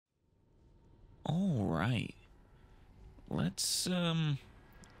All right. Let's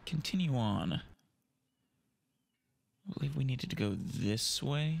continue on. I believe we needed to go this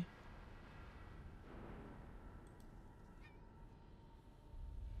way.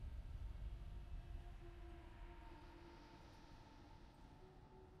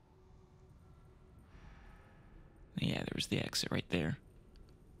 Yeah, there was the exit right there.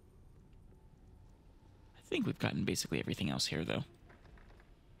 I think we've gotten basically everything else here, though.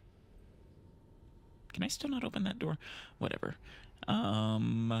 Can I still not open that door? Whatever.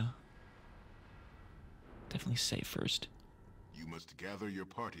 Definitely save first. You must gather your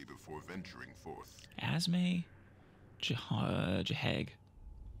party before venturing forth. Asme Jahag.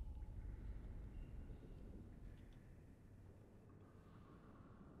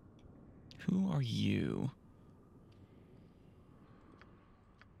 Who are you?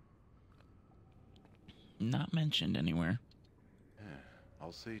 Not mentioned anywhere.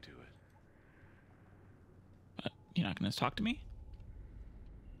 I'll see to it. You're not going to talk to me?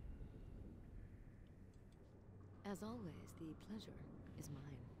 As always, the pleasure is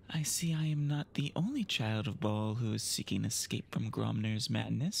mine. I see I am not the only child of Bhaal who is seeking escape from Gromner's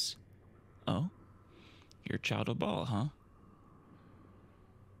madness. Oh? You're a child of Bhaal, huh?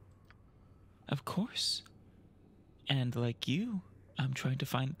 Of course. And like you, I'm trying to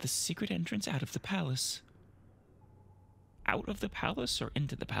find the secret entrance out of the palace. Out of the palace or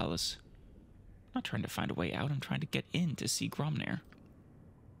into the palace? I'm not trying to find a way out, I'm trying to get in to see Gromner.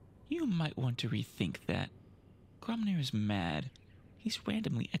 You might want to rethink that. Gromner is mad. He's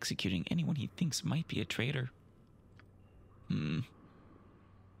randomly executing anyone he thinks might be a traitor.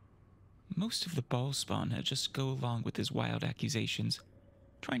 Most of the Bhaal spawn had just go along with his wild accusations,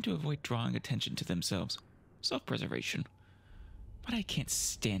 trying to avoid drawing attention to themselves. Self-preservation. But I can't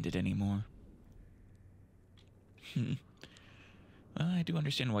stand it anymore. Well, I do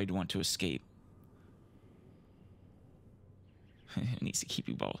understand why you'd want to escape. It needs to keep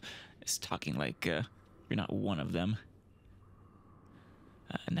you all talking like you're not one of them.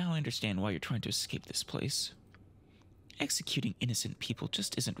 Now I understand why you're trying to escape this place. Executing innocent people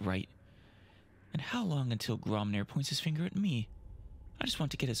just isn't right. And how long until Gromner points his finger at me? I just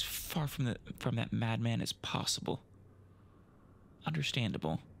want to get as far from that madman as possible.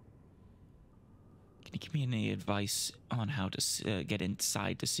 Understandable. Can you give me any advice on how to get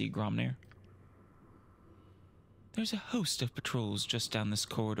inside to see Gromner? There's a host of patrols just down this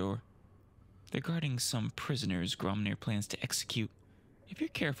corridor. They're guarding some prisoners Gromner plans to execute. If you're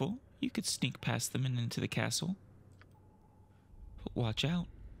careful, you could sneak past them and into the castle. But watch out.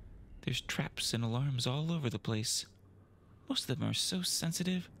 There's traps and alarms all over the place. Most of them are so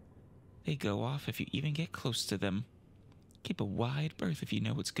sensitive, they go off if you even get close to them. Keep a wide berth if you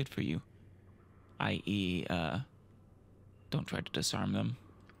know what's good for you. I.e., don't try to disarm them.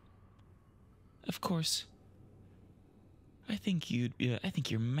 Of course, I think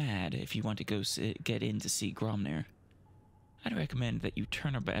you're mad if you want to go get in to see Gromner. I'd recommend that you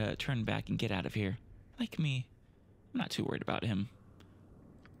turn back and get out of here. Like me, I'm not too worried about him.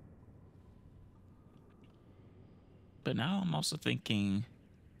 But now I'm also thinking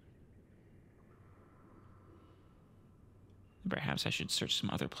perhaps I should search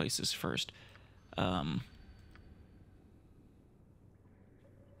some other places first. Because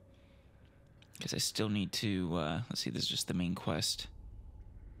I still need to, let's see, this is just the main quest.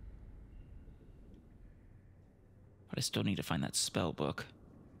 But I still need to find that spell book.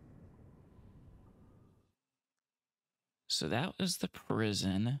 So that was the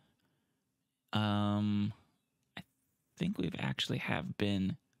prison. I think we've actually have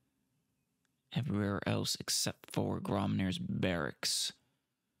been everywhere else except for Gromner's barracks,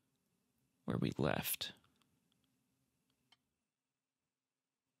 where we left.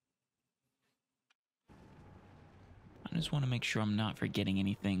 I just want to make sure I'm not forgetting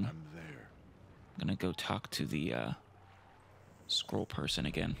anything. I'm there. I'm gonna go talk to the scroll person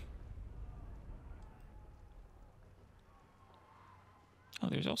again. Oh,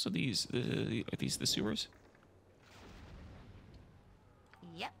 there's also these. Are these the sewers?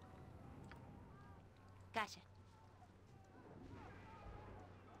 Yep. Gotcha.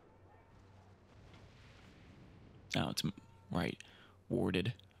 Oh, it's right.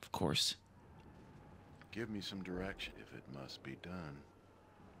 Warded, of course. Give me some direction if it must be done.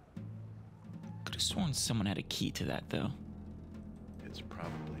 Could have sworn someone had a key to that, though. It's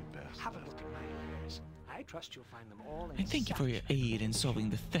probably best. Have a look at my orders. I trust you'll find them all in I thank you for your such- aid in solving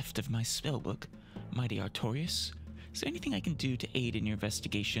the theft of my spellbook, mighty Artorius. Is there anything I can do to aid in your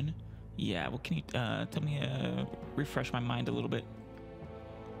investigation? Yeah, well, can you tell me, refresh my mind a little bit?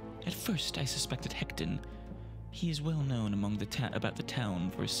 At first, I suspected Hecton. He is well known among about the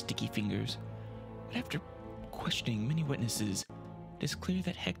town for his sticky fingers. But after questioning many witnesses, it is clear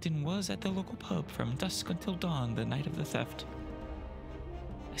that Hecton was at the local pub from dusk until dawn the night of the theft.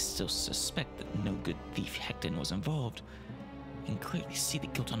 I still suspect that no good thief Hecton was involved. I can clearly see the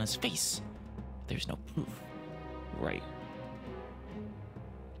guilt on his face. There's no proof. Right.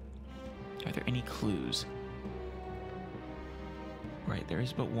 Are there any clues? Right, there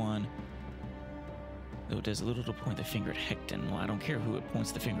is but one. Though it does little to point the finger at Hecton. Well, I don't care who it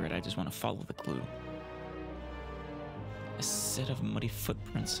points the finger at, I just want to follow the clue. A set of muddy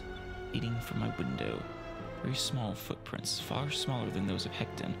footprints leading from my window. Very small footprints, far smaller than those of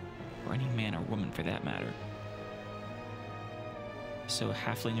Hecton, or any man or woman for that matter. So a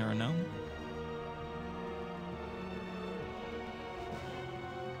halfling or a gnome?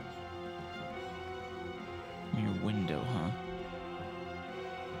 From your window, huh?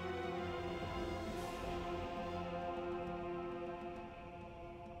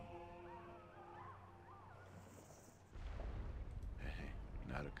 Hey,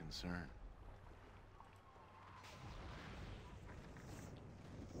 not a concern.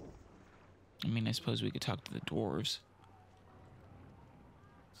 I mean, I suppose we could talk to the dwarves.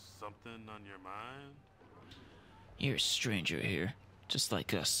 Something on your mind? You're a stranger here, just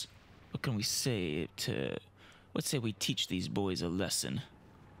like us. What can we say to... Let's say we teach these boys a lesson.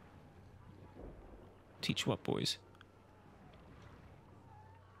 Teach what, boys?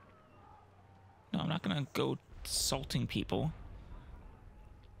 No, I'm not gonna go assaulting people.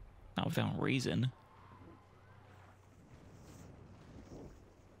 Not without reason.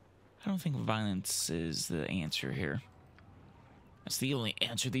 I don't think violence is the answer here. That's the only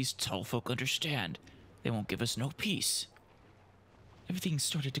answer these tall folk understand. They won't give us no peace. Everything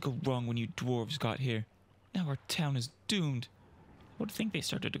started to go wrong when you dwarves got here. Now our town is doomed. I would think they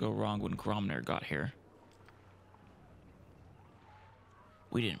started to go wrong when Gromner got here.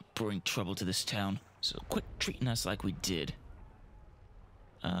 We didn't bring trouble to this town, so quit treating us like we did.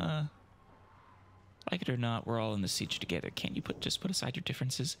 Like it or not, we're all in the siege together. Can't you just put aside your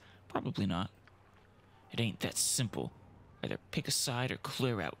differences? Probably not. It ain't that simple. Either pick a side or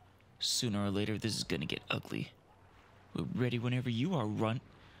clear out. Sooner or later, this is gonna get ugly. We're ready whenever you are, Runt.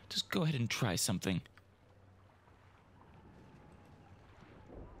 Just go ahead and try something.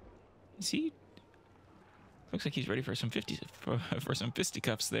 See? Looks like he's ready for some for some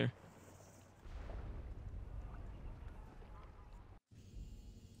fisticuffs there.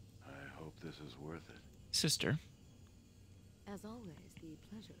 I hope this is worth it. Sister. As always, the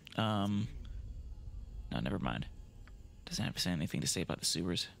pleasure. No, never mind. Doesn't have to say anything to say about the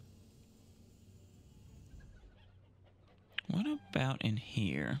sewers. What about in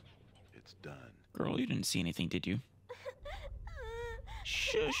here? It's done. Girl, you didn't see anything, did you?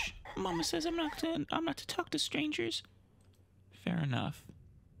 Shush! Mama says I'm not to talk to strangers. Fair enough.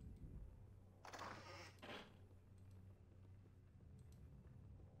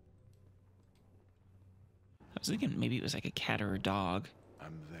 I was thinking maybe it was like a cat or a dog.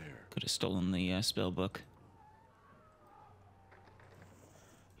 I'm there. Could have stolen the spell book.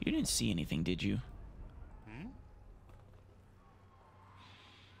 You didn't see anything, did you?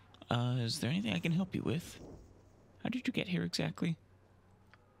 Is there anything I can help you with? How did you get here exactly?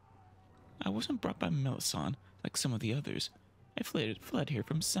 I wasn't brought by Melisande, like some of the others. I fled here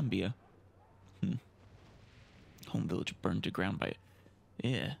from Sembia. Home village burned to ground by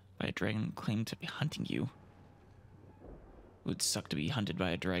a dragon claimed to be hunting you. It would suck to be hunted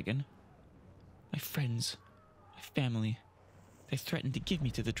by a dragon. My friends, my family, they threatened to give me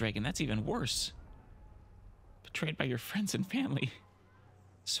to the dragon. That's even worse. Betrayed by your friends and family.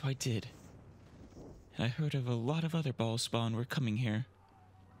 So I did. And I heard of a lot of other ball spawn were coming here.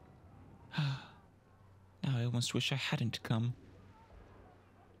 Now I almost wish I hadn't come.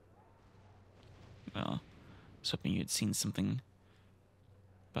 Well, I was hoping you had seen something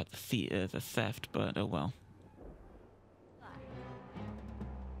about the theft, but oh well.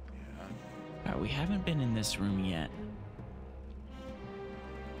 Yeah. We haven't been in this room yet.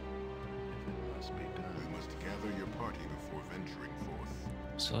 If it must be done. You must gather your party before venturing forth.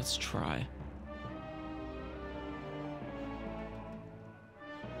 So let's try.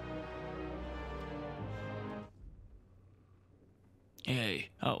 Hey,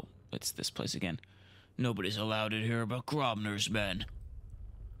 oh, it's this place again. Nobody's allowed in here but Gromner's men.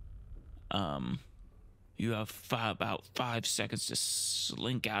 You have about 5 seconds to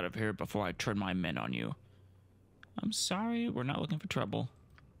slink out of here before I turn my men on you. I'm sorry, we're not looking for trouble.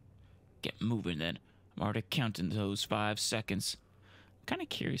 Get moving then. I'm already counting those 5 seconds. I'm kind of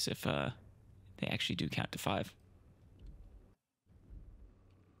curious if they actually do count to 5.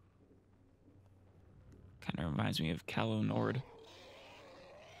 Kind of reminds me of Calo Nord.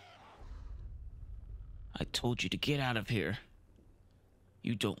 I told you to get out of here.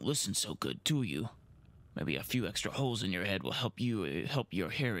 You don't listen so good, do you? Maybe a few extra holes in your head will help your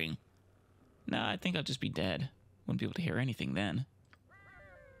hearing. Nah, I think I'll just be dead. Wouldn't be able to hear anything then.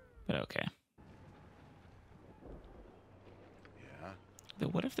 But okay. Yeah? Though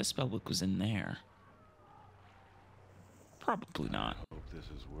what if the spellbook was in there? Probably not. Hope this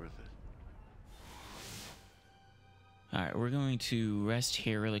is worth it. Alright, we're going to rest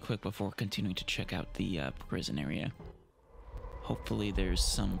here really quick before continuing to check out the prison area. Hopefully there's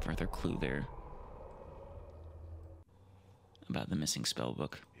some further clue there about the missing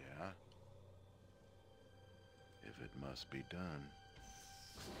spellbook. Yeah? If it must be done.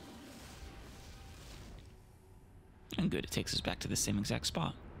 And good, it takes us back to the same exact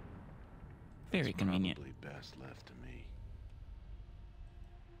spot. Very It's convenient. Probably best left to me.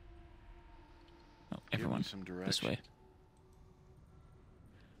 Oh, everyone, some this way. direction.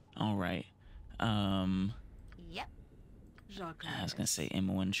 Alright. Yep. I was gonna say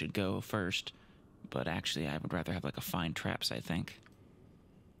Imoen should go first, but actually I would rather have like a fine traps, I think.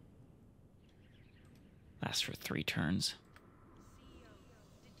 Lasts for 3 turns.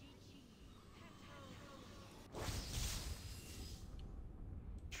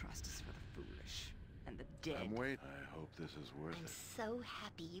 Trust is for the foolish and the dead. I'm waiting. I hope this is worth I'm it. so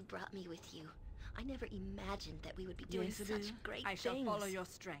happy you brought me with you. I never imagined that we would be doing Yes, such great I shall things. follow your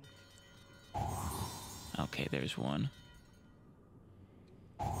strength. Okay, there's one.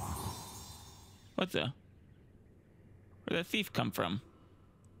 What the? Where'd that thief come from?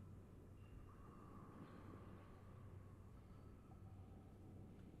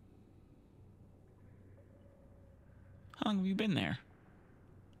 How long have you been there?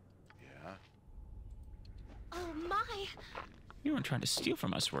 Yeah? Oh my! You weren't trying to steal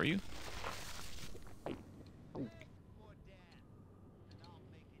from us, were you?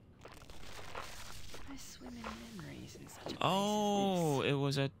 I swim in memories in such a place Oh, it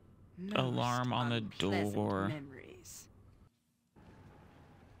was a as this. alarm on the Unpleasant door. Memories.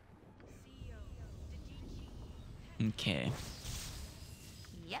 Okay.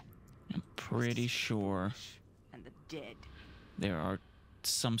 Yep. I'm pretty sure And the dead. there are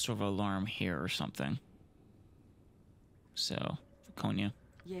some sort of alarm here or something. So, Konya,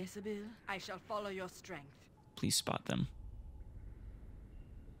 Yes, Abil. I shall follow your strength. please spot them.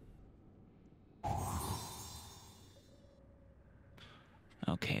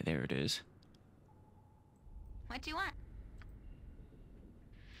 Okay, there it is. What do you want?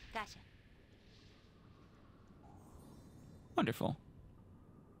 Gotcha. Wonderful.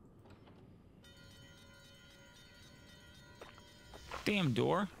 Damn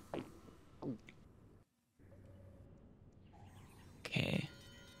door. Okay.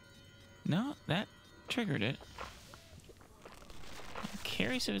 No, that triggered it. I'm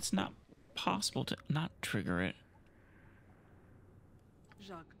curious if it's not possible to not trigger it.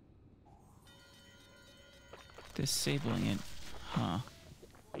 Jacques. Disabling it. Huh.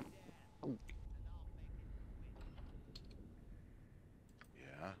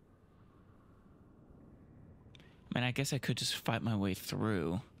 Yeah? I mean, I guess I could just fight my way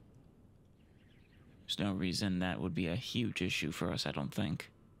through. There's no reason that would be a huge issue for us, I don't think.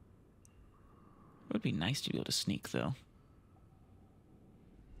 It would be nice to be able to sneak, though.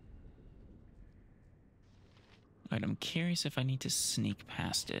 Alright, I'm curious if I need to sneak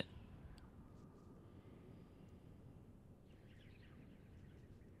past it.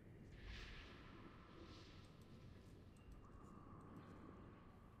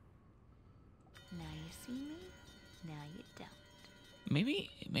 Now you see me, now you don't.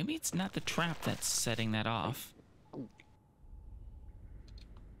 Maybe it's not the trap that's setting that off.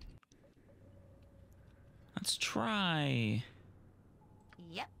 Let's try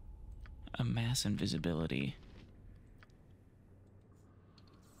Yep. a mass invisibility.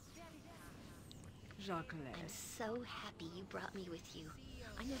 Jacques. I'm so happy you brought me with you.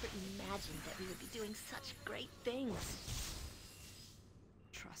 I never imagined that we would be doing such great things.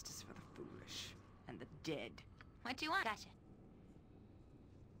 Trust is for the foolish and the dead. What do you want? Gotcha.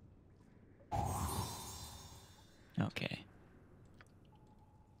 Okay.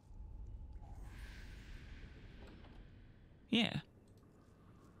 Yeah.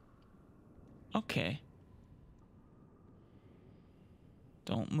 Okay.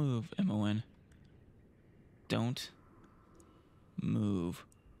 Don't move, Imoen. Don't move.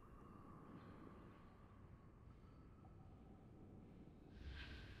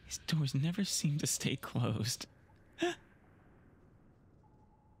 These doors never seem to stay closed.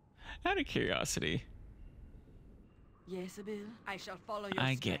 Out of curiosity. Yes, Abil. I shall follow your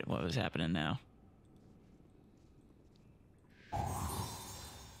I strength. get what was happening now.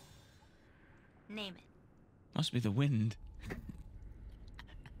 Name it. Must be the wind.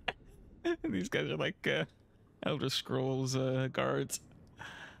 These guys are like Elder Scrolls guards.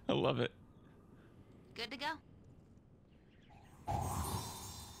 I love it. Good to go.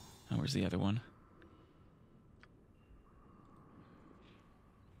 Oh, where's the other one?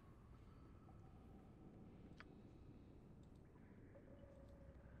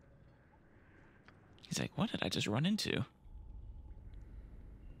 He's like, what did I just run into?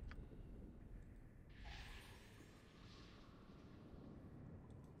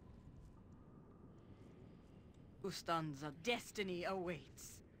 Ustanza destiny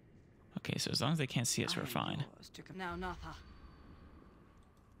awaits. Okay, so as long as they can't see us, we're fine. Now, Natha.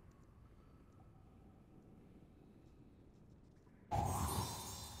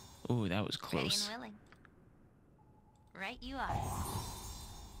 Ooh, that was Ready close. and willing. Right you are.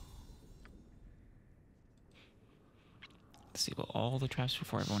 Disable all the traps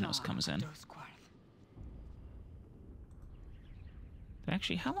before everyone else comes in.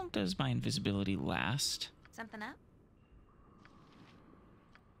 Actually, how long does my invisibility last? Something up?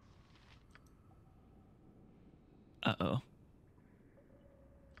 Uh-oh.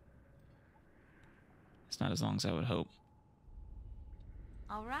 It's not as long as I would hope.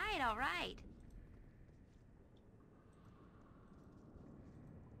 All right, all right.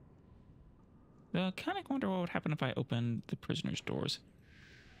 I kind of wonder what would happen if I opened the prisoner's doors.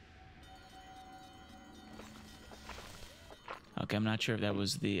 Okay, I'm not sure if that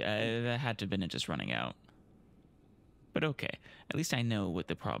was the... that had to have been it just running out. But okay, at least I know what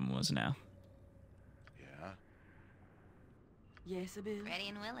the problem was now. Yeah? Yes, Abil. Ready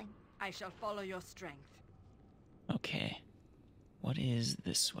and willing. I shall follow your strength. Okay. What is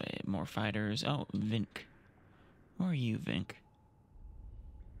this way? More fighters. Oh, Vink. Who are you, Vink?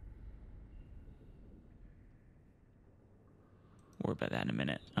 Worry about that in a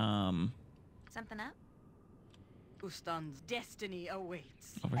minute. Something up? Ustan's destiny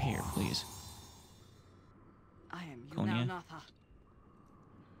awaits. Over here, please. I am you Konya? now, Natha.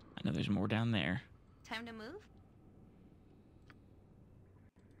 I know there's more down there. Time to move?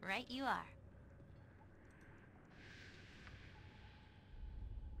 Right you are.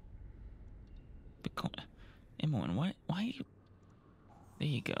 But Imoen, what? Why are you... There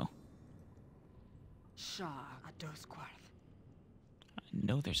you go. Shah Adosquarth. I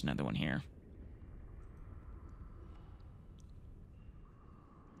know there's another one here.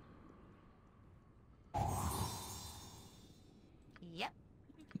 Yep.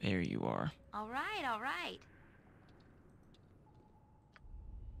 There you are. All right, all right.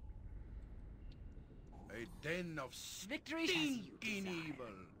 A den of Victory has you stinking desire. evil.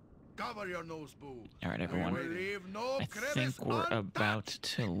 Cover your nose, boo. All right, everyone. We will leave no I crevice think we're about untouched.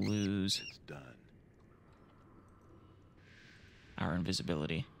 to lose It's done. our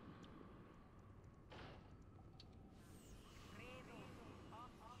invisibility.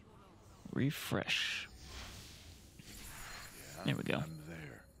 Refresh. Yeah, There we go. I'm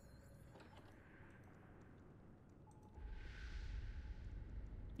there.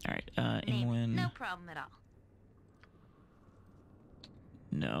 All right, Maybe. Imoen. No problem at all.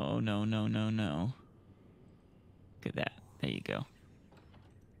 No, no, no, no, no. Look at that. There you go.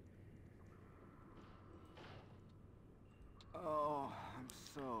 Oh, I'm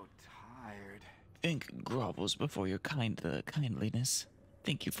so tired. Vink grovels before your kindliness.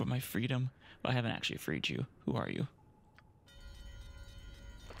 Thank you for my freedom. Well, I haven't actually freed you. Who are you?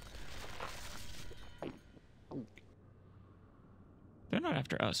 They're not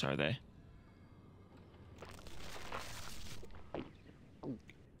after us, are they?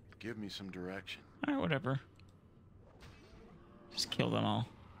 Give me some direction. Alright, whatever. Just kill them all.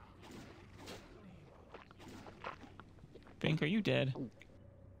 Vink, are you dead?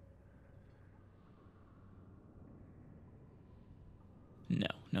 No,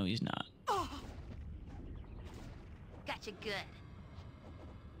 no, he's not. Gotcha good.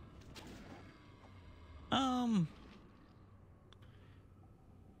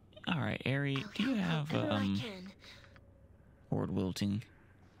 Alright, Ari, do you have, horde wilting?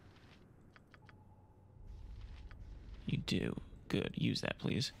 You do. Good. Use that,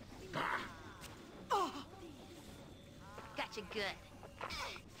 please. Gotcha good.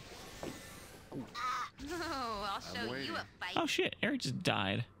 Oh, I'll show you waiting. a fight. Oh shit, Ari just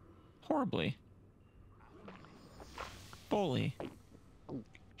died. Horribly. Fully.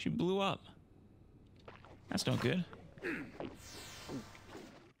 She blew up. That's no good.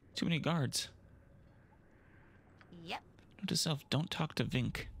 Too many guards. Yep. Note to self, don't talk to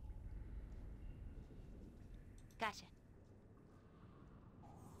Vink. Gotcha.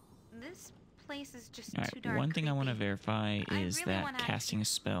 This place is just too Alright, dark. one thing I want to creepy. verify I is really that wanna- casting a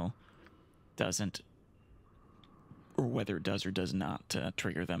spell doesn't or whether it does or does not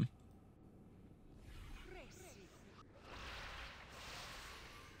trigger them.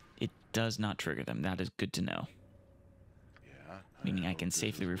 It does not trigger them. That is good to know. Yeah. Meaning I hope can this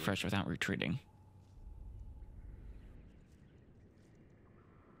safely is worth refresh it. without retreating.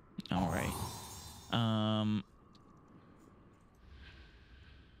 Alright.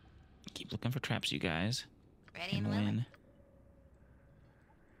 Keep looking for traps, you guys. Ready And and willing. win.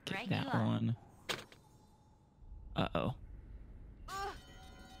 Get Right that you are. one. Uh-oh.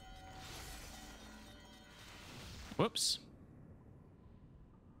 Whoops.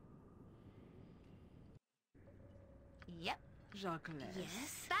 Yep. Jacques. Yes.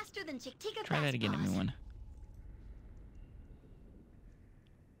 Faster than Chick. Take a Try fast that again, pause. everyone.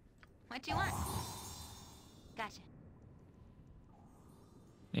 What you want? Gotcha.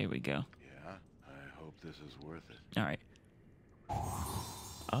 There we go. Yeah. I hope this is worth it. Alright.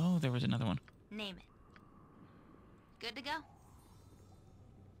 Oh, there was another one. Name it. Good to go.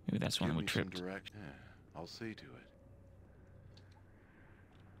 Maybe that's one Give we me some tripped. direction. Yeah, I'll see to it.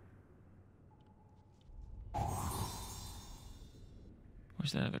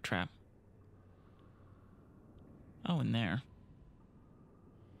 Where's that other trap? Oh, in there.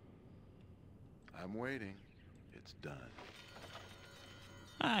 I'm waiting. It's done.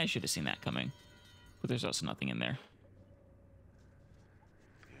 I should have seen that coming. But there's also nothing in there.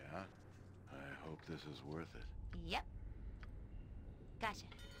 Yeah. I hope this is worth it. Yep. Gotcha.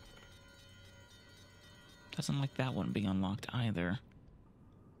 Doesn't like that one being unlocked either.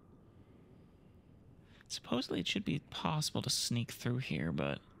 Supposedly it should be possible to sneak through here,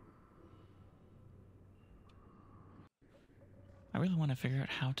 but I really want to figure out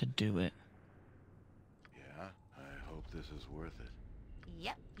how to do it. Yeah. I hope this is worth it.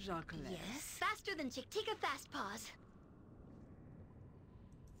 Yep. Jacques. Yes. Faster than Chick. Take a fast pause.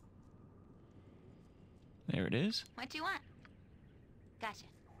 There it is. What you want? Gotcha.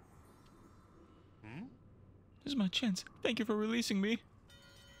 Hmm? This is my chance. Thank you for releasing me.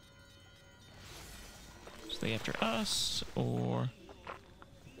 So they after us, or...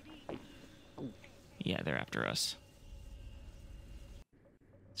 Yeah, they're after us.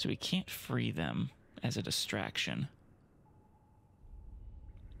 So we can't free them as a distraction.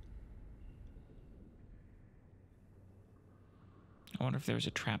 I wonder if there's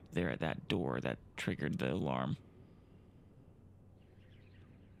a trap there at that door that triggered the alarm.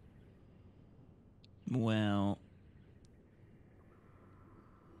 Well...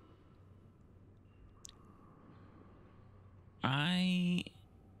 I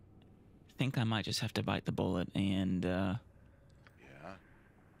think I might just have to bite the bullet and Yeah.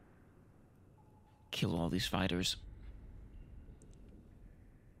 kill all these fighters.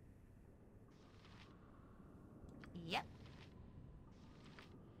 Yep.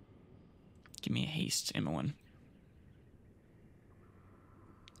 Give me a haste, Emmeline.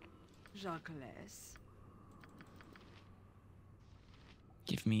 Jacques.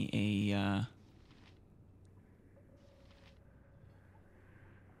 Give me a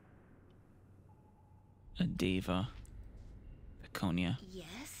Deva. Peconia.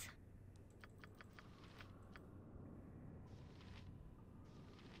 Yes.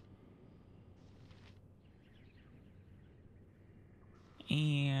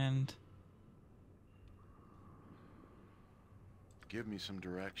 And Give me some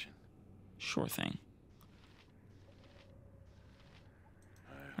direction. sure thing.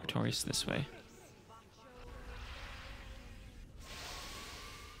 I hope Artorias this way.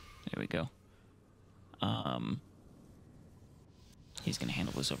 There we go. He's gonna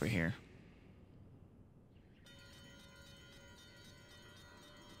handle this over here.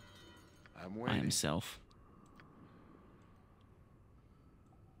 I'm By waiting. himself.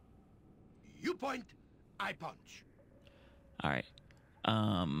 You point, I punch. Alright.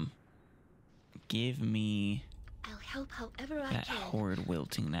 Give me I'll help however I that can. horrid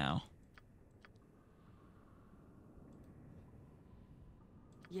wilting now.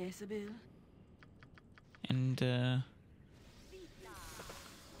 Yes, Bill. And, I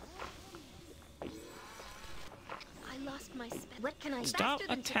lost my What can I stop faster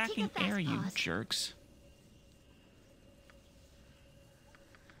than Chick. Take a attacking fast air, you pause. jerks.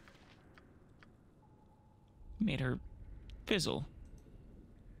 Made her fizzle.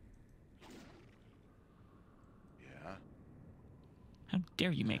 Yeah. How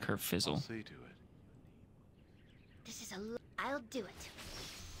dare you make her I'll fizzle? see to it. This is I'll do it.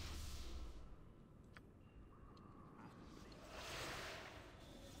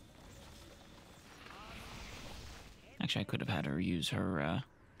 Actually, I could have had her use her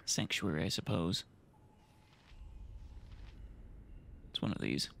sanctuary, I suppose. It's one of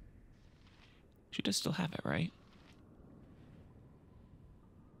these. She does still have it, right?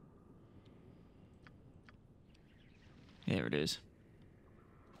 There it is.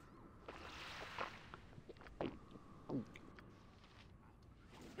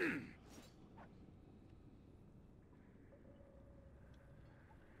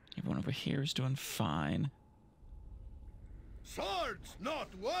 Everyone over here is doing fine. Swords,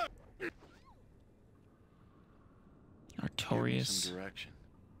 not work. Give me Artorias, some direction.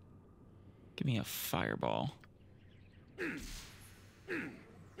 give me a fireball.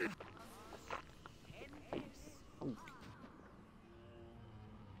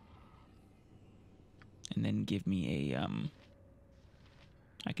 And then give me a,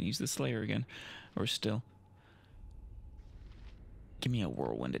 I can use the Slayer again, or still. Give me a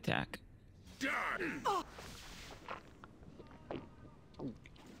whirlwind attack.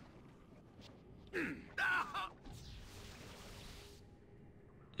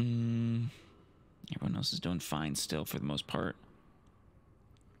 Everyone else is doing fine still for the most part.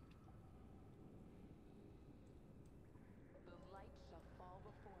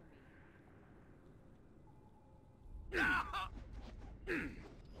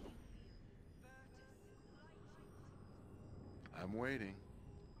 I'm waiting.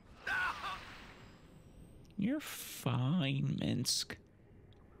 You're fine, Minsk.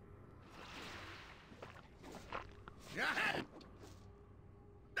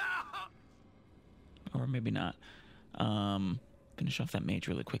 Or maybe not. Finish off that mage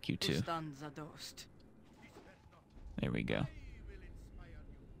really quick, you two. Stanza dost. There we go.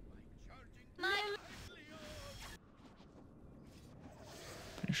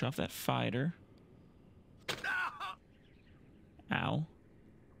 Finish off that fighter. Ow.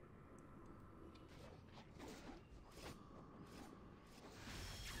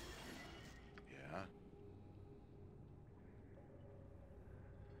 Yeah.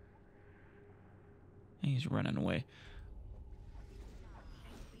 He's running away.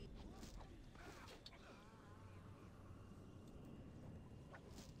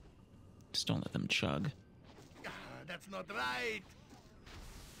 Just don't let them chug. That's not right.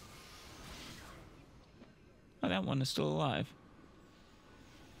 Oh, that one is still alive.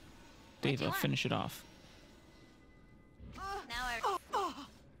 Dave, I'll finish it off. Now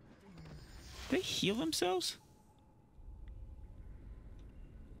They heal themselves?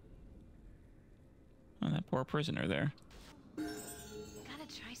 Oh, that poor prisoner there. gotta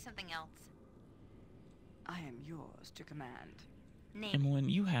try something else. I am yours to command. Name. Emmeline,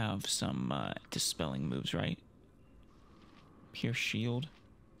 you have some dispelling moves, right? Pierce shield.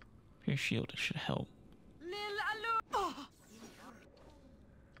 Pierce shield should help. Lil Alu.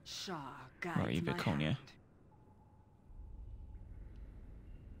 Shah guides Where are you, my Viconia? hand.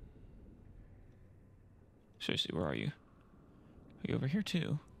 Seriously, where are you? Are you over here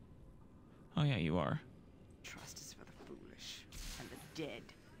too? Oh yeah, you are. Trust is for the foolish and the dead.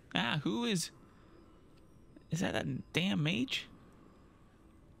 Ah, who is... Is that damn mage?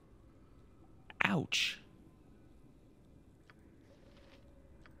 Ouch.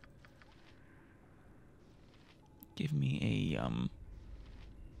 Give me a,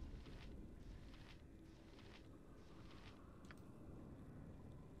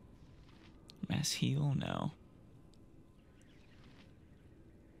 mass heal? No.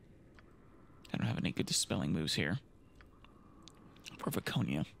 I don't have any good dispelling moves here. For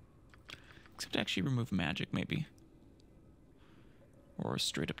Viconia. Except actually remove magic, maybe. Or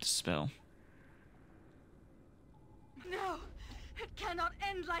straight up dispel. No, it cannot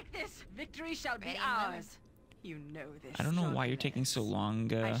end like this. Victory shall be Ready, ours. You know this. I don't know why you're taking so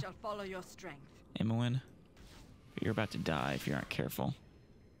long, I shall follow your strength. Imoen. But you're about to die if you aren't careful.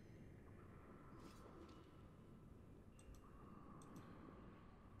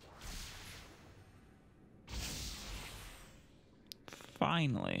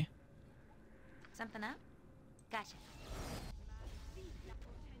 Finally. Something up? Gotcha.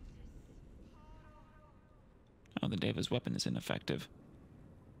 Oh, the Deva's weapon is ineffective.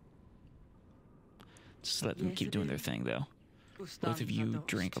 Just let them Yes, keep it doing their is. thing, though. Both of you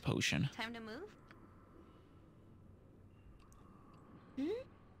drink a potion. Time to move?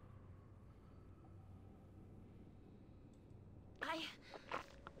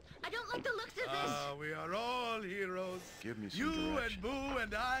 I don't like the looks of this. We are all heroes. Give me some You direction. and Boo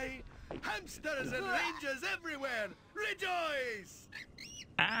and I, hamsters and rangers everywhere. Rejoice!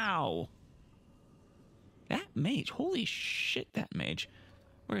 Ow! That mage. Holy shit, that mage.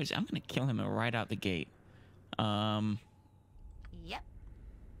 Where is he? I'm gonna kill him right out the gate. Yep.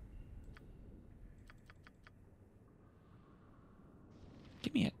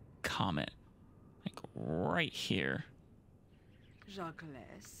 Give me a comet. Like, right here. Jacques.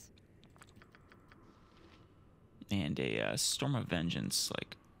 And a Storm of Vengeance,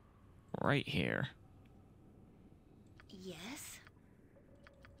 like, right here. Yes?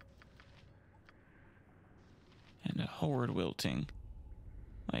 And a horde wilting.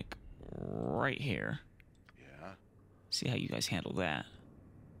 Like, right here. Yeah? See how you guys handle that.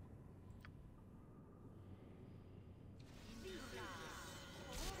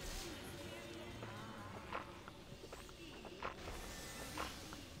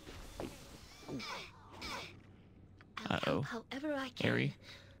 I'll Uh-oh. help however I can. Harry.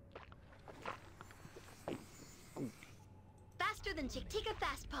 Faster than Chick. Take a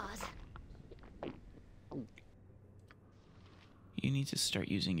fast pause. You need to start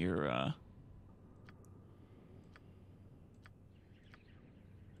using your,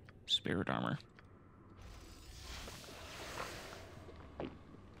 spirit armor.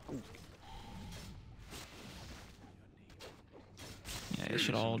 Yeah, they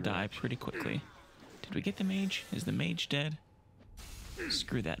should all die pretty quickly. Did we get the mage? Is the mage dead?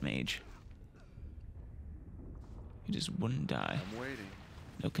 Screw that mage. He just wouldn't die. I'm waiting.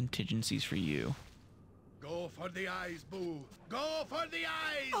 No contingencies for you. Go for the eyes, Boo. Go for the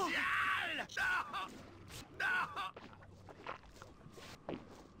eyes. Oh. Yeah. No. No.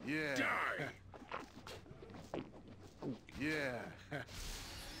 Yeah. Die. Yeah.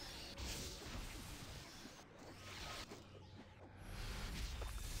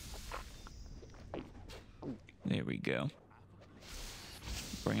 There we go.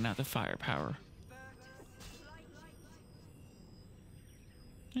 Bringing out the firepower.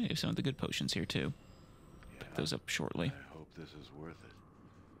 Hey, some of the good potions here too. Pick those up shortly. I hope this is worth it.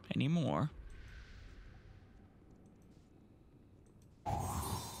 Any more?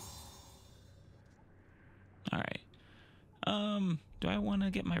 Alright. Do I want to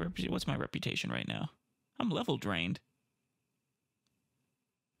get my reputation? What's my reputation right now? I'm level drained.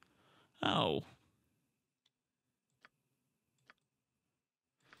 Oh.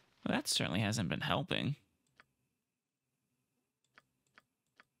 Well, that certainly hasn't been helping.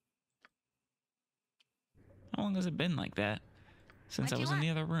 How long has it been like that? Since What I do was you in the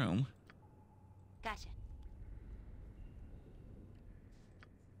other room. Gotcha.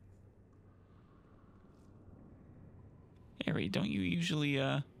 Harry, don't you usually,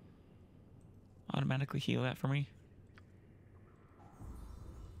 automatically heal that for me?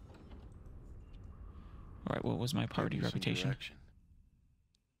 Alright, what was my party Give me some reputation? direction.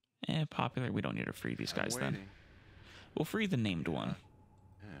 Popular. We don't need to free these guys I'm then. waiting. We'll free the named one.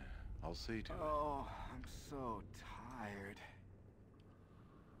 Yeah, I'll see to it. Oh, I'm so tired.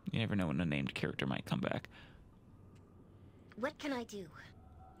 You never know when a named character might come back. What can I do?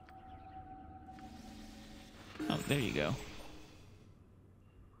 Oh, there you go.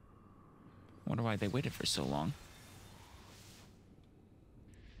 Wonder why they waited for so long.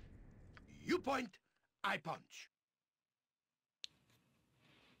 You point, I punch.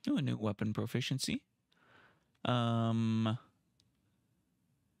 Oh, a new weapon proficiency. I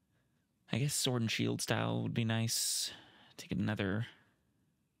guess sword and shield style would be nice. To get another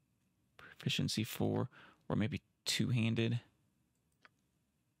proficiency for, or maybe two-handed.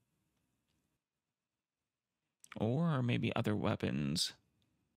 Or maybe other weapons.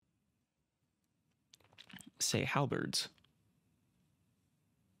 Say halberds.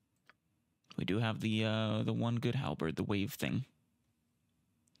 We do have the one good halberd, the wave thing.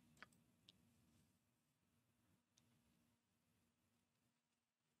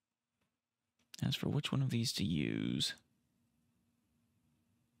 As for which one of these to use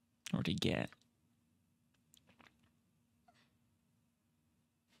or to get.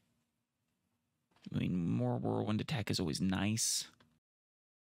 I mean, more whirlwind attack is always nice.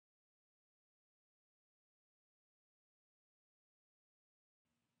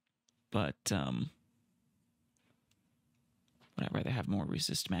 But, would I rather have more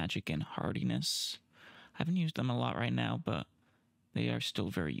resist magic and hardiness? I haven't used them a lot right now, but they are still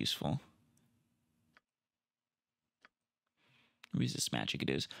very useful. Resist magic it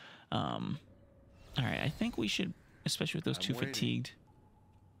is. Alright, I think we should, especially with those I'm two waiting. fatigued,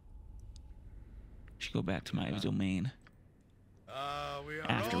 should go back to my domain We are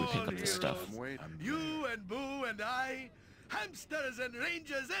after we all pick up the heroes. stuff. I'm waiting. You and Boo and I, hamsters and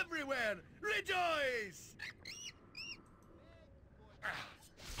rangers everywhere, rejoice!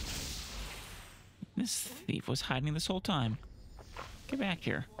 This thief was hiding this whole time. Get back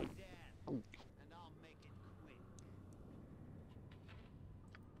here.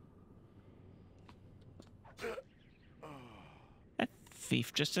 That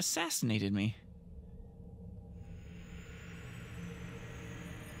thief just assassinated me.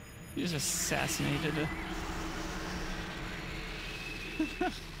 He just assassinated a...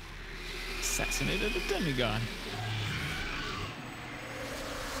 assassinated a demigod.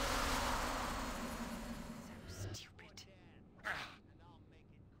 So stupid.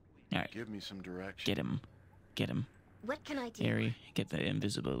 Give me some direction. Get him. Get him. What can I do? Harry, get the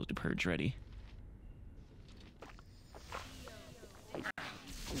invisibility purge ready.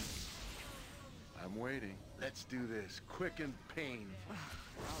 I'm waiting. Let's do this, quick and pain. How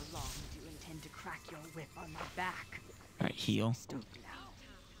long do you intend to crack your whip on my back? Alright, heal. Stop now.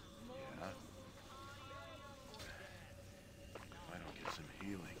 Yeah. If I don't get some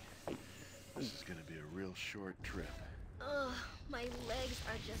healing, this is gonna be a real short trip. Ugh, my legs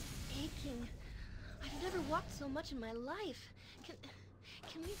are just aching. I've never walked so much in my life.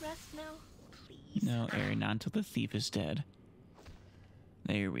 Can we rest now, please? No, Harry, not until the thief is dead.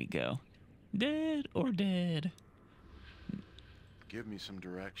 There we go. Dead or dead Give me some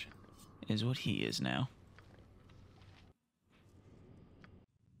direction. is what he is now.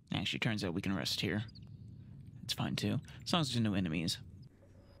 Actually, turns out we can rest here. It's fine too, as long as there's no enemies.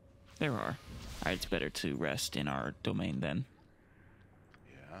 There are. Alright, it's better to rest in our domain then.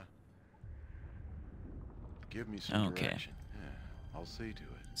 Yeah. Give me some Okay. direction. Yeah, I'll see to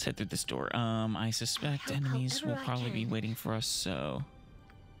it. Let's head through this door. I suspect Help enemies will however I probably be can. waiting for us, so...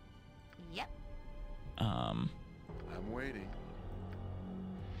 Yep. I'm waiting.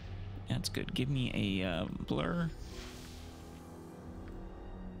 That's good. Give me a blur.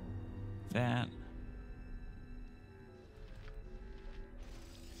 That.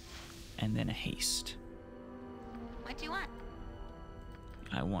 And then a haste. What do you want?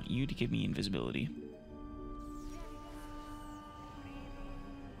 I want you to give me invisibility.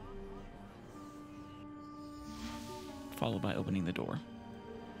 Followed by opening the door.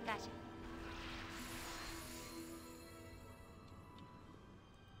 Gotcha.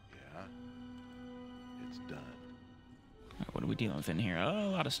 Yeah. It's done. Alright, what are we dealing with in here? Oh,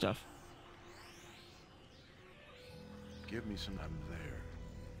 a lot of stuff. Give me some. I'm there.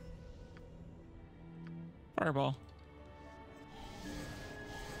 Fireball.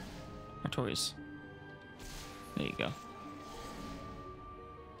 Artorias. There you go.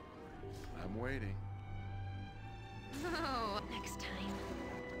 I'm waiting. Oh, next time.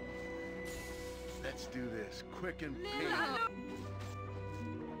 Let's do this, quick and pain.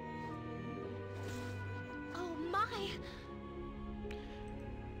 Oh my!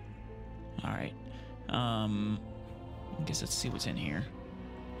 Alright. I guess let's see what's in here.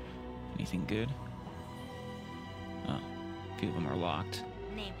 Anything good? Oh, a few of them are locked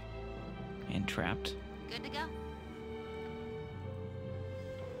Name it. and trapped. Good to go.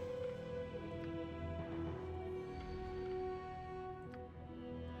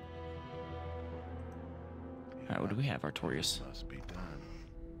 Alright, what do we have, Artorias? Must be done.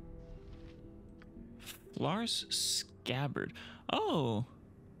 Lars Scabbard. Oh!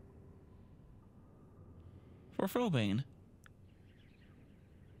 For Phobane.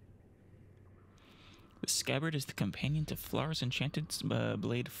 The scabbard is the companion to Flar's enchanted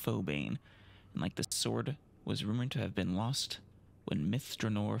blade Phobane, and like the sword, was rumored to have been lost when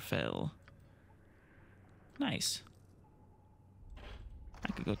Mithranor fell. Nice.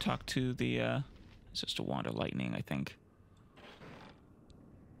 I could go talk to the, it's just a wand of lightning, I think.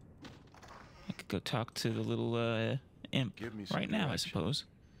 I could go talk to the little, imp Give me some right now, I direction. suppose.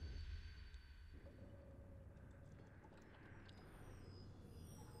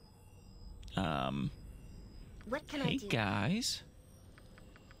 What can I Hey do? guys.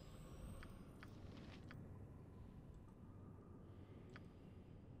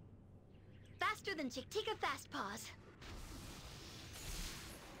 Faster than Chick. Take a fast pause.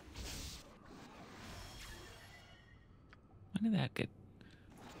 When did that get...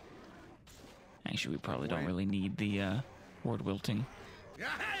 Actually, we probably don't really need the, ward wilting.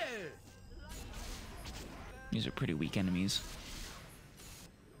 These are pretty weak enemies.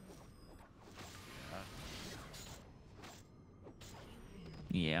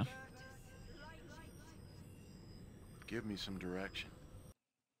 Yeah. Give me some direction.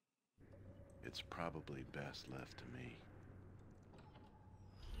 It's probably best left to me.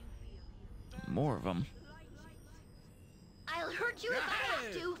 More of them. I'll hurt you if I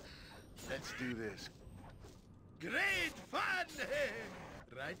have to. Let's do this. Great fun!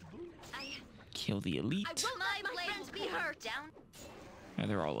 Right, Boo? I Kill the elite. won't let my friends be hurt. Down. Yeah,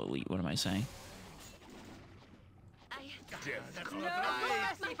 they're all elite. What am I saying? Difficult. No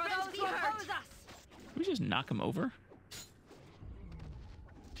Right. mercy for those who oppose us! Did we just knock him over?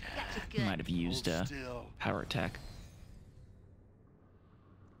 Got you He good. might have used, Hold still. power attack.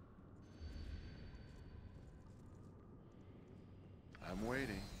 I'm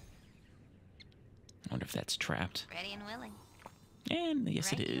waiting. I wonder if that's trapped. Ready and willing. And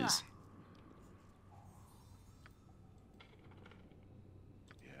yes, Right it you is.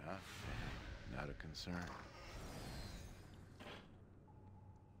 Yeah. Not a concern.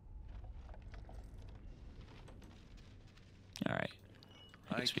 All right.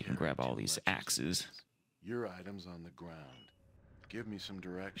 I guess we can grab all these axes. Your items on the ground. Give me some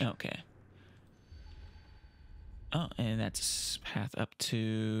direction. Okay. Oh, and that's path up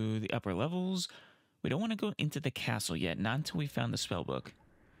to the upper levels. We don't want to go into the castle yet, not until we found the spell book.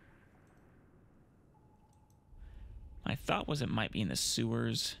 My thought was it might be in the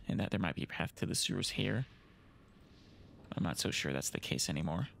sewers, and that there might be a path to the sewers here. I'm not so sure that's the case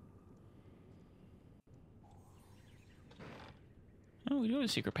anymore. Oh, we do have a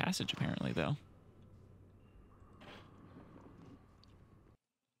secret passage apparently, though.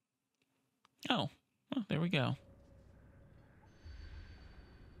 Oh, there we go.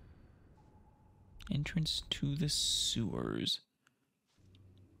 Entrance to the sewers.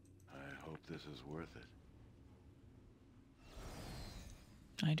 I hope this is worth it.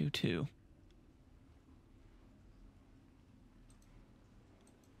 I do too.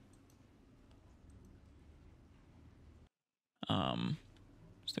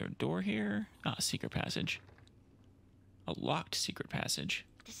 Is there a door here? Ah, secret passage. A locked secret passage.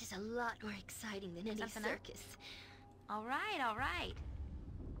 This is a lot more exciting than any Something up? circus. All right, all right.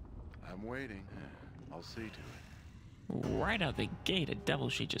 I'm waiting. I'll see to it. Right out the gate, a devil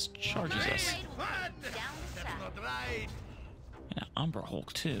she just charges us. Fun! Down the That's side. not right. And an Umbra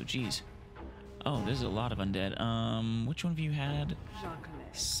Hulk too, jeez. Oh, there's a lot of undead. Which one of you had Jean-Claude.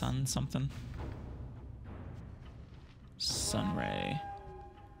 sun something? Sunray.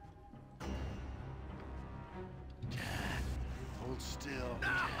 Hold still.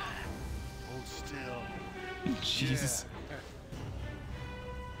 Hold still. Jesus.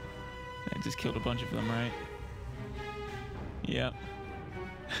 I just killed a bunch of them, right? Yep.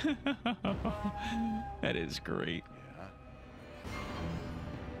 That is great. Yeah.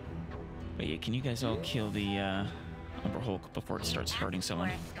 But yeah, can you guys all kill the Umbra Hulk before it starts hurting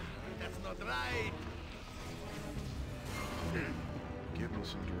someone? That's not right. Give me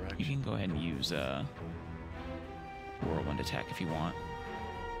some You direction. can go ahead and use whirlwind attack if you want.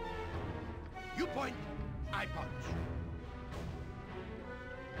 You point, I punch.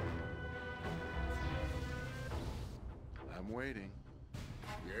 I'm waiting.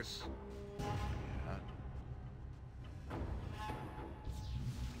 Yes? Yeah.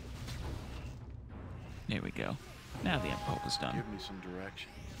 There we go. Now the Umbra Hulk is done. Give me some direction.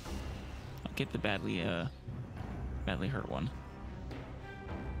 I'll get the badly hurt one.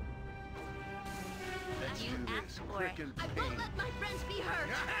 Let's You do asked this. for Quick it. and I pain. won't let my friends be hurt.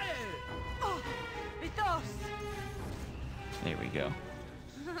 Oh, Mythos! There we go.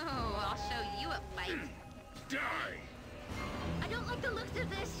 Oh, I'll show you a fight. Die! I don't like the looks of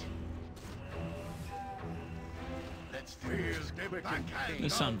this. Let's do this. Quick and pain. The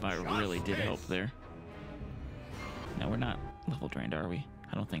Sunfire really did help there. Now we're not level drained, are we?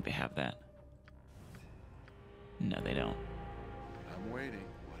 I don't think they have that. No, they don't. I'm waiting.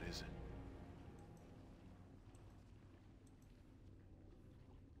 What is it?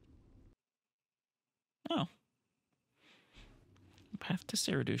 Oh. Path to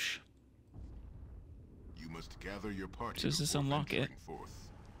Ceradush. You must gather your party Does this before unlock it? venturing forth.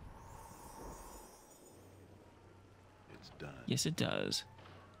 It's done. Yes, it does.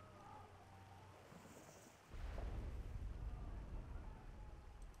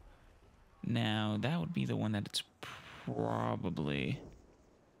 Now, that would be the one that it's probably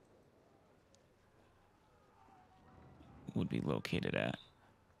would be located at.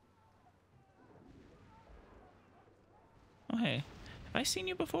 Oh, hey. Have I seen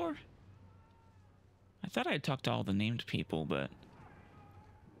you before? I thought I had talked to all the named people, but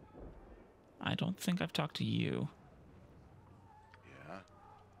I don't think I've talked to you. Yeah.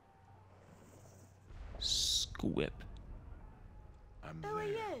 Squip. I'm Who are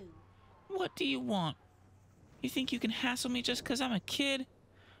there. you? What do you want? You think you can hassle me just because I'm a kid?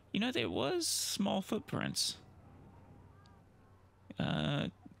 You know, there was small footprints.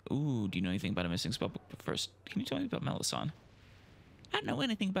 Ooh, do you know anything about a missing spellbook? But first, can you tell me about Melisande? I don't know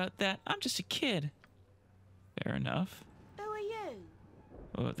anything about that. I'm just a kid. Fair enough. Who are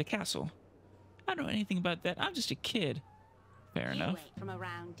you? The castle. I don't know anything about that. I'm just a kid. Fair You enough. ain't from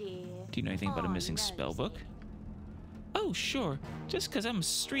around here. Do you know anything about a Oh, missing Rosie. spellbook? Oh, sure. Just because I'm a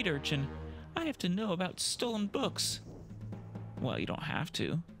street urchin, I have to know about stolen books. Well, you don't have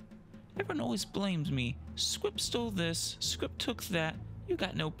to. Everyone always blames me. Squip stole this, Squip took that. You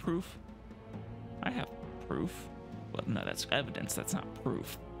got no proof. I have proof. Well, no, that's evidence. That's not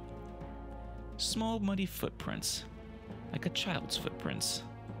proof. Small, muddy footprints. Like a child's footprints.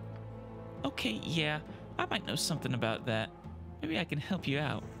 Okay, yeah, I might know something about that. Maybe I can help you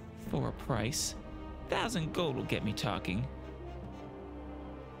out. For a price. 1,000 gold will get me talking.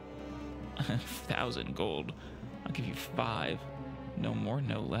 1,000 gold. I'll give you 5. No more,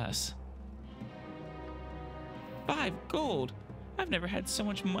 no less. 5 gold! I've never had so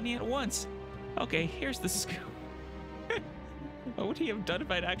much money at once. Okay, here's the scoop. What would he have done if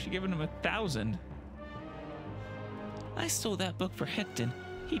I'd actually given him 1,000? I stole that book for Hecton.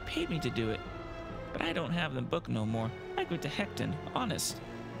 He paid me to do it. But I don't have the book no more. I give it to Hecton, honest.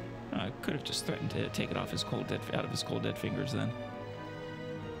 I could have just threatened to take it off his out of his cold dead fingers then.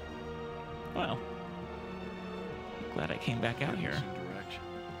 Well, glad I came back out here.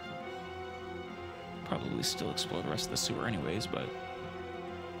 Probably still explore the rest of the sewer anyways, but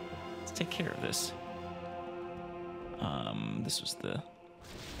let's take care of this. This was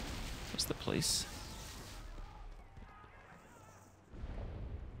the place.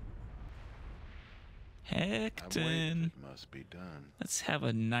 Hecton, Must be done. let's have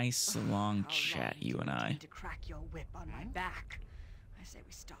a nice long chat, you and I. To crack your whip on my back. I say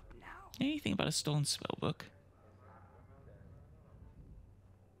we stop now. Anything about a stolen spellbook?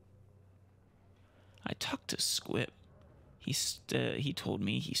 I talked to Squip. He told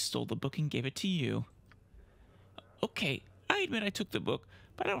me he stole the book and gave it to you. Okay, I admit I took the book,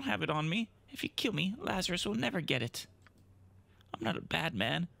 but I don't have it on me. If you kill me, Lazarus will never get it. I'm not a bad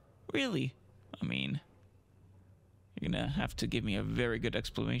man, really. I mean, you're gonna have to give me a very good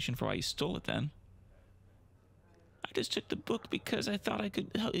explanation for why you stole it then. I just took the book because I thought I could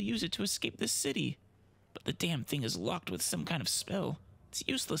use it to escape this city. But the damn thing is locked with some kind of spell. It's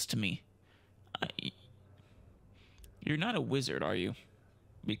useless to me. You're not a wizard, are you?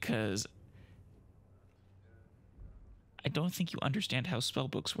 Because I don't think you understand how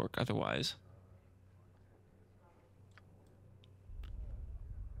spellbooks work otherwise.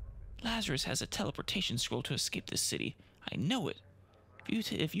 Lazarus has a teleportation scroll to escape this city. I know it.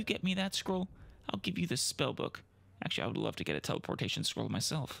 If you get me that scroll, I'll give you this spellbook. Actually, I would love to get a teleportation scroll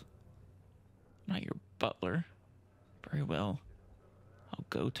myself. I'm not your butler. Very well. I'll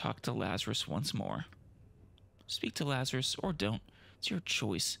go talk to Lazarus once more. Speak to Lazarus, or don't. It's your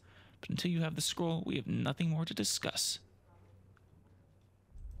choice. But until you have the scroll, we have nothing more to discuss.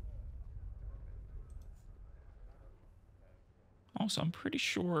 Also, I'm pretty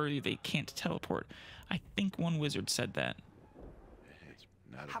sure they can't teleport. I think one wizard said that. It's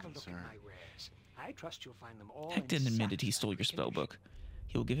not a Have a look concern. at my wares. I trust you'll find them all. Hecton in admitted he stole your satisfactory spellbook.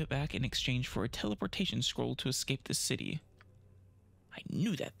 He will give it back in exchange for a teleportation scroll to escape the city. I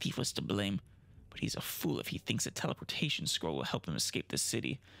knew that thief was to blame, but he's a fool if he thinks a teleportation scroll will help him escape the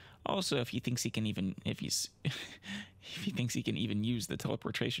city. Also, if he thinks he can even if he thinks he can even use the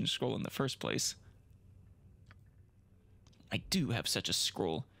teleportation scroll in the first place. I do have such a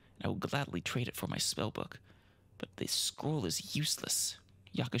scroll, and I will gladly trade it for my spellbook. But this scroll is useless.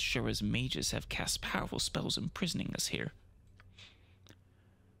 Yakashura's mages have cast powerful spells imprisoning us here.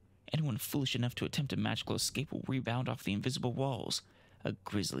 Anyone foolish enough to attempt a magical escape will rebound off the invisible walls. A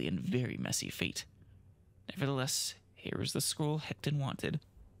grisly and very messy fate. Nevertheless, here is the scroll Hecton wanted.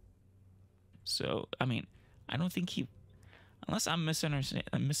 So, I mean, I don't think he... Unless I'm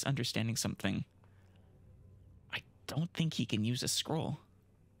misunderstanding something, I don't think he can use a scroll.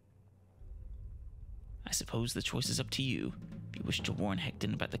 I suppose the choice is up to you. If you wish to warn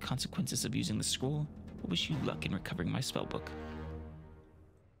Hecton about the consequences of using the scroll, I wish you luck in recovering my spellbook.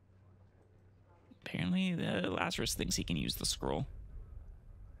 Apparently, Lazarus thinks he can use the scroll.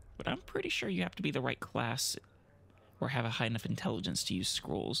 But I'm pretty sure you have to be the right class or have a high enough intelligence to use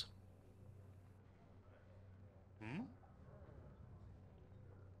scrolls.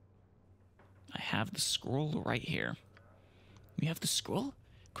 I have the scroll right here. You have the scroll?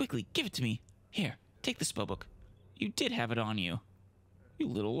 Quickly, give it to me. Here, take the spellbook. You did have it on you. You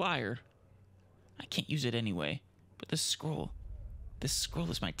little liar. I can't use it anyway, but this scroll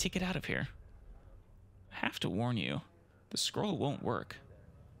is my ticket out of here. I have to warn you, the scroll won't work.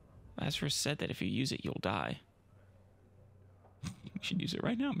 Lazarus said that if you use it, you'll die. You should use it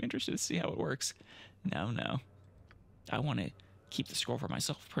right now. I'm interested to see how it works. No. I want to keep the scroll for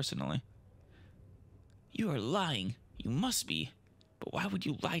myself personally. You are lying. You must be. But why would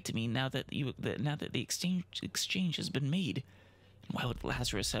you lie to me now that the exchange has been made? And why would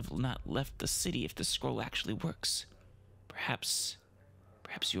Lazarus have not left the city if the scroll actually works? Perhaps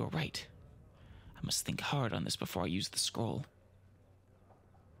you are right. I must think hard on this before I use the scroll.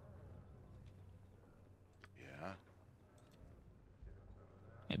 Yeah?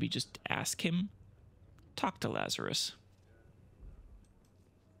 Maybe just ask him. Talk to Lazarus.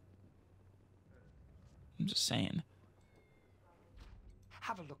 I'm just saying.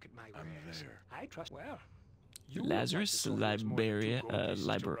 Have a look at my I'm wares. there. I trust. Well, you Lazarus Libera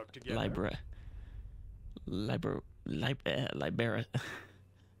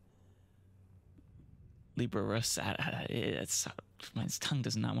Librarus. My tongue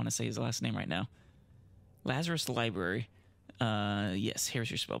does not want to say his last name right now. Lazarus Library. Yes, here's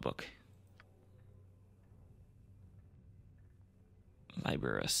your spell book.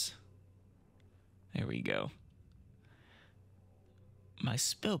 Librarus. There we go. My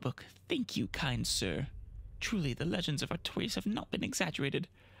spellbook. Thank you, kind sir. Truly, the legends of Artorias have not been exaggerated.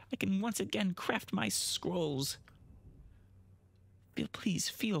 I can once again craft my scrolls. Please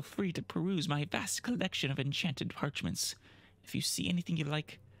feel free to peruse my vast collection of enchanted parchments. If you see anything you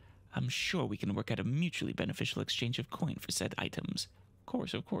like, I'm sure we can work out a mutually beneficial exchange of coin for said items.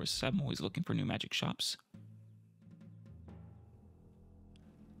 Of course. I'm always looking for new magic shops.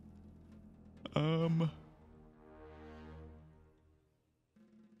 I'm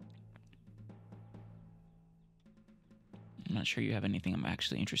not sure you have anything I'm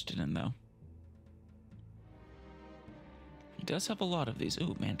actually interested in, though. He does have a lot of these.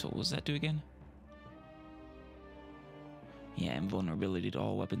 Ooh, mantle. What does that do again? Yeah, invulnerability to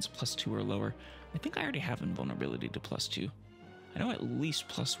all weapons +2 or lower. I think I already have invulnerability to +2. I know at least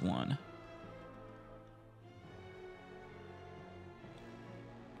 +1.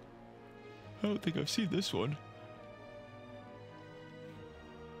 I don't think I've seen this one.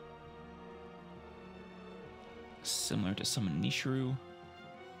 Similar to summon Nishiru.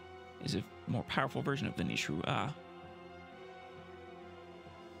 Is a more powerful version of the Nishiru.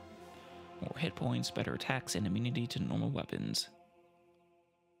 More hit points, better attacks, and immunity to normal weapons.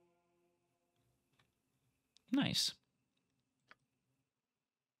 Nice.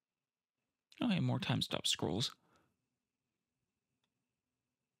 Oh, yeah, more time stop scrolls.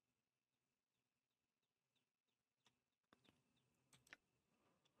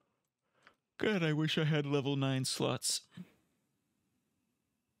 God, I wish I had level 9 slots.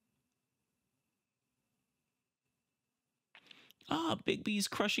 Ah, Big B's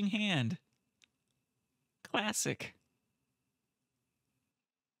crushing hand. Classic.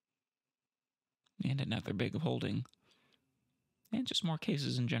 And another big of holding. And just more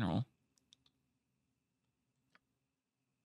cases in general.